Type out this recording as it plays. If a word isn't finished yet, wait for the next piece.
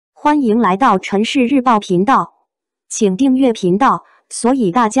欢迎来到陈氏日报频道，请订阅频道，所以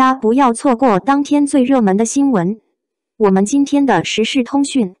大家不要错过当天最热门的新闻。我们今天的时事通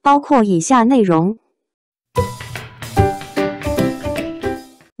讯包括以下内容：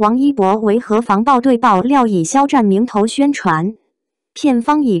王一博维和防暴队爆料以肖战名头宣传，片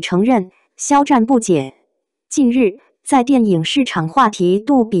方已承认肖战不解。近日，在电影市场话题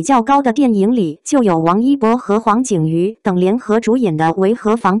度比较高的电影里，就有王一博和黄景瑜等联合主演的《维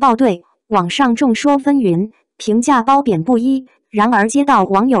和防暴队》，网上众说纷纭，评价褒贬不一。然而接到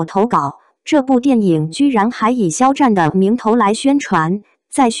网友投稿，这部电影居然还以肖战的名头来宣传，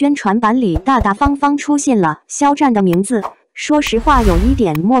在宣传版里大大方方出现了肖战的名字，说实话有一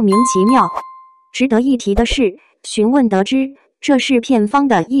点莫名其妙。值得一提的是，询问得知这是片方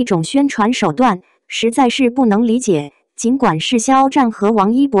的一种宣传手段，实在是不能理解。尽管是肖战和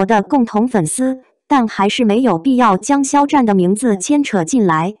王一博的共同粉丝，但还是没有必要将肖战的名字牵扯进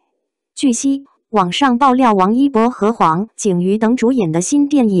来。据悉，网上爆料王一博和黄景瑜等主演的新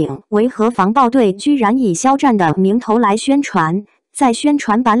电影《维和防暴队》居然以肖战的名头来宣传，在宣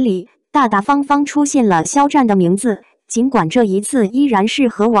传版里大大方方出现了肖战的名字。尽管这一次依然是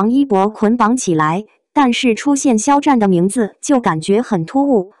和王一博捆绑起来，但是出现肖战的名字就感觉很突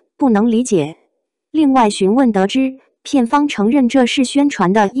兀，不能理解。另外询问得知，片方承认这是宣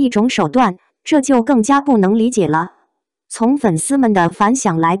传的一种手段，这就更加不能理解了。从粉丝们的反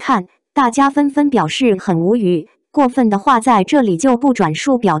响来看，大家纷纷表示很无语，过分的话在这里就不转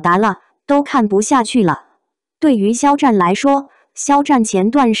述表达了，都看不下去了。对于肖战来说，肖战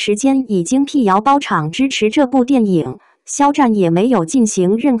前段时间已经辟谣包场支持这部电影，肖战也没有进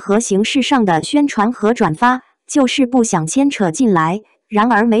行任何形式上的宣传和转发，就是不想牵扯进来。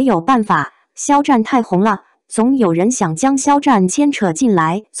然而没有办法，肖战太红了，总有人想将肖战牵扯进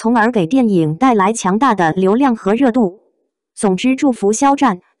来，从而给电影带来强大的流量和热度。总之，祝福肖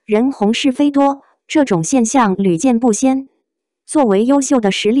战，人红是非多，这种现象屡见不鲜。作为优秀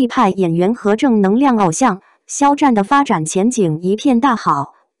的实力派演员和正能量偶像，肖战的发展前景一片大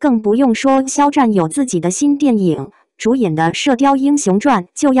好，更不用说肖战有自己的新电影，主演的《射雕英雄传》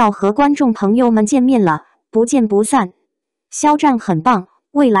就要和观众朋友们见面了，不见不散。肖战很棒，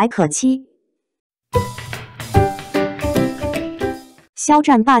未来可期。肖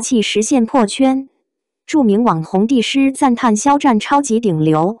战霸气实现破圈，著名网红帝师赞叹肖战超级顶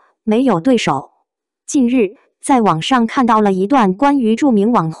流，没有对手。近日，在网上看到了一段关于著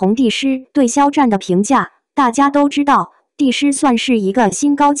名网红帝师对肖战的评价。大家都知道，帝师算是一个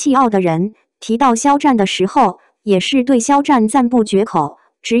心高气傲的人，提到肖战的时候，也是对肖战赞不绝口，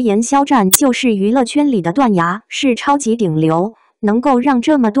直言肖战就是娱乐圈里的断崖，是超级顶流。能够让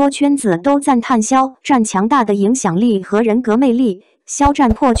这么多圈子都赞叹肖战强大的影响力和人格魅力，肖战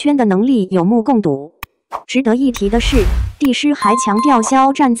破圈的能力有目共睹。值得一提的是，帝师还强调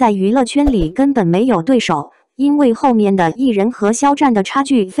肖战在娱乐圈里根本没有对手，因为后面的艺人和肖战的差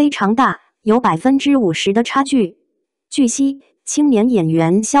距非常大，有 50% 的差距。据悉，青年演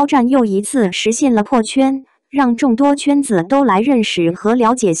员肖战又一次实现了破圈，让众多圈子都来认识和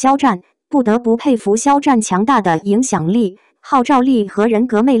了解肖战，不得不佩服肖战强大的影响力、号召力和人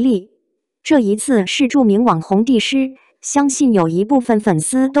格魅力。这一次是著名网红帝师，相信有一部分粉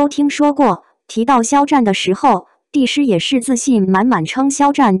丝都听说过。提到肖战的时候，帝师也是自信满满称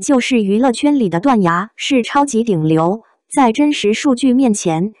肖战就是娱乐圈里的断崖，是超级顶流。在真实数据面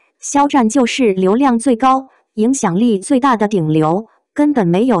前，肖战就是流量最高、影响力最大的顶流，根本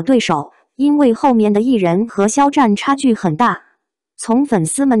没有对手，因为后面的艺人和肖战差距很大。从粉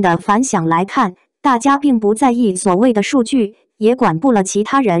丝们的反响来看，大家并不在意所谓的数据，也管不了其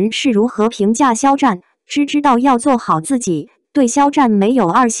他人是如何评价肖战，只知道要做好自己，对肖战没有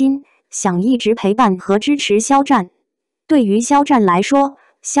二心，想一直陪伴和支持肖战。对于肖战来说，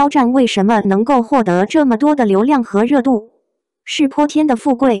肖战为什么能够获得这么多的流量和热度？是泼天的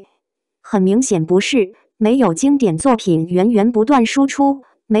富贵？很明显不是，没有经典作品源源不断输出，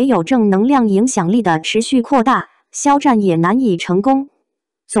没有正能量影响力的持续扩大，肖战也难以成功。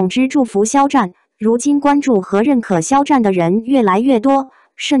总之，祝福肖战，如今关注和认可肖战的人越来越多，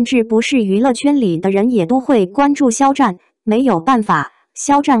甚至不是娱乐圈里的人也都会关注肖战。没有办法，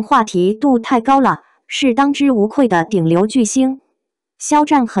肖战话题度太高了，是当之无愧的顶流巨星。肖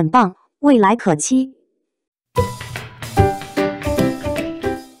战很棒，未来可期。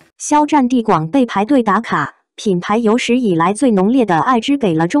肖战地广被排队打卡，品牌有史以来最浓烈的爱只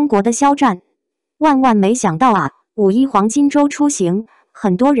给了中国的肖战。万万没想到啊，5·1黄金周出行，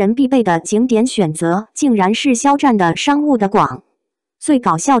很多人必备的景点选择竟然是肖战的商务的广。最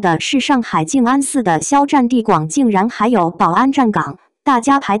搞笑的是，上海静安寺的肖战地广竟然还有保安站岗，大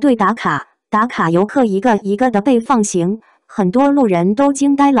家排队打卡，打卡游客一个一个的被放行，很多路人都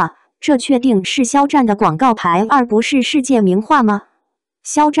惊呆了，这确定是肖战的广告牌而不是世界名画吗？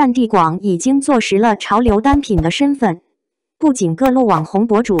肖战地广已经坐实了潮流单品的身份，不仅各路网红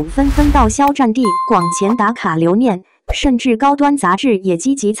博主纷纷到肖战地广前打卡留念，甚至高端杂志也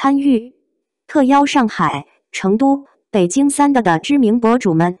积极参与，特邀上海、成都、北京3地的知名博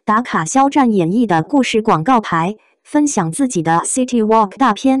主们打卡肖战演绎的故事广告牌，分享自己的 City Walk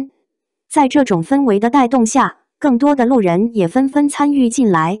大片。在这种氛围的带动下，更多的路人也纷纷参与进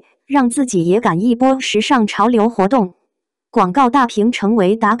来，让自己也赶一波时尚潮流活动。广告大屏成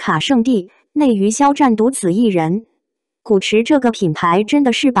为打卡圣地，内娱肖战独此一人。古驰这个品牌真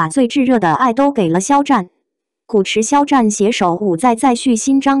的是把最炙热的爱都给了肖战。古驰肖战携手5再续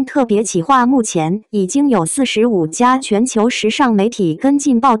新章特别企划，目前已经有45家全球时尚媒体跟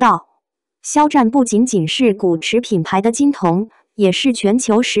进报道。肖战不仅仅是古驰品牌的金童，也是全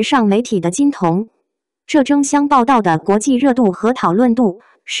球时尚媒体的金童。这争相报道的国际热度和讨论度，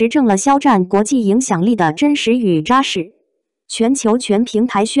实证了肖战国际影响力的真实与扎实。全球全平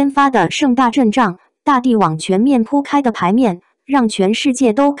台宣发的盛大阵仗，大地网全面铺开的牌面，让全世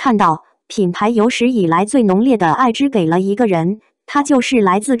界都看到品牌有史以来最浓烈的爱只给了一个人，他就是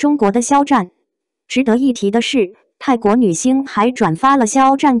来自中国的肖战。值得一提的是，泰国女星还转发了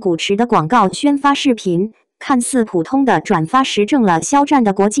肖战古驰的广告宣发视频，看似普通的转发实证了肖战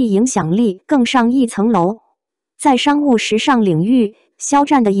的国际影响力更上一层楼。在商务时尚领域，肖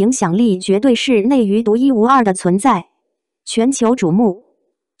战的影响力绝对是内娱独一无二的存在。全球瞩目，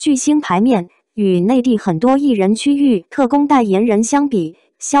巨星牌面与内地很多艺人区域特工代言人相比，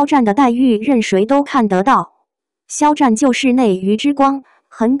肖战的待遇任谁都看得到。肖战就是内娱之光，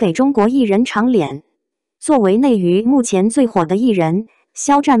很给中国艺人长脸。作为内娱目前最火的艺人，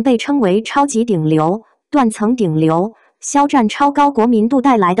肖战被称为超级顶流、断层顶流。肖战超高国民度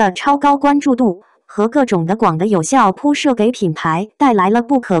带来的超高关注度和各种的广的有效铺设，给品牌带来了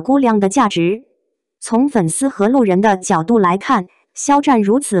不可估量的价值。从粉丝和路人的角度来看，肖战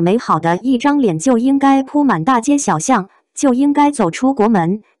如此美好的一张脸就应该铺满大街小巷，就应该走出国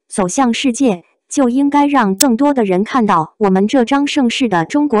门，走向世界，就应该让更多的人看到我们这张盛世的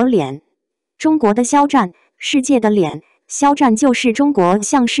中国脸。中国的肖战，世界的脸，肖战就是中国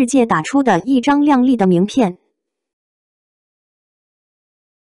向世界打出的一张亮丽的名片。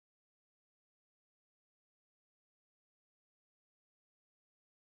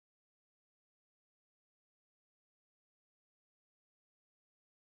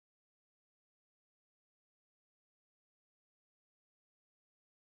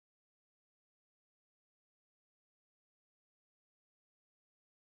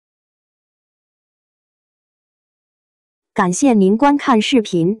感谢您观看视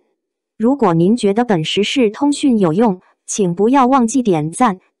频。如果您觉得本时事通讯有用，请不要忘记点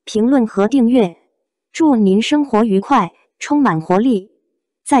赞、评论和订阅。祝您生活愉快，充满活力。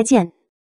再见。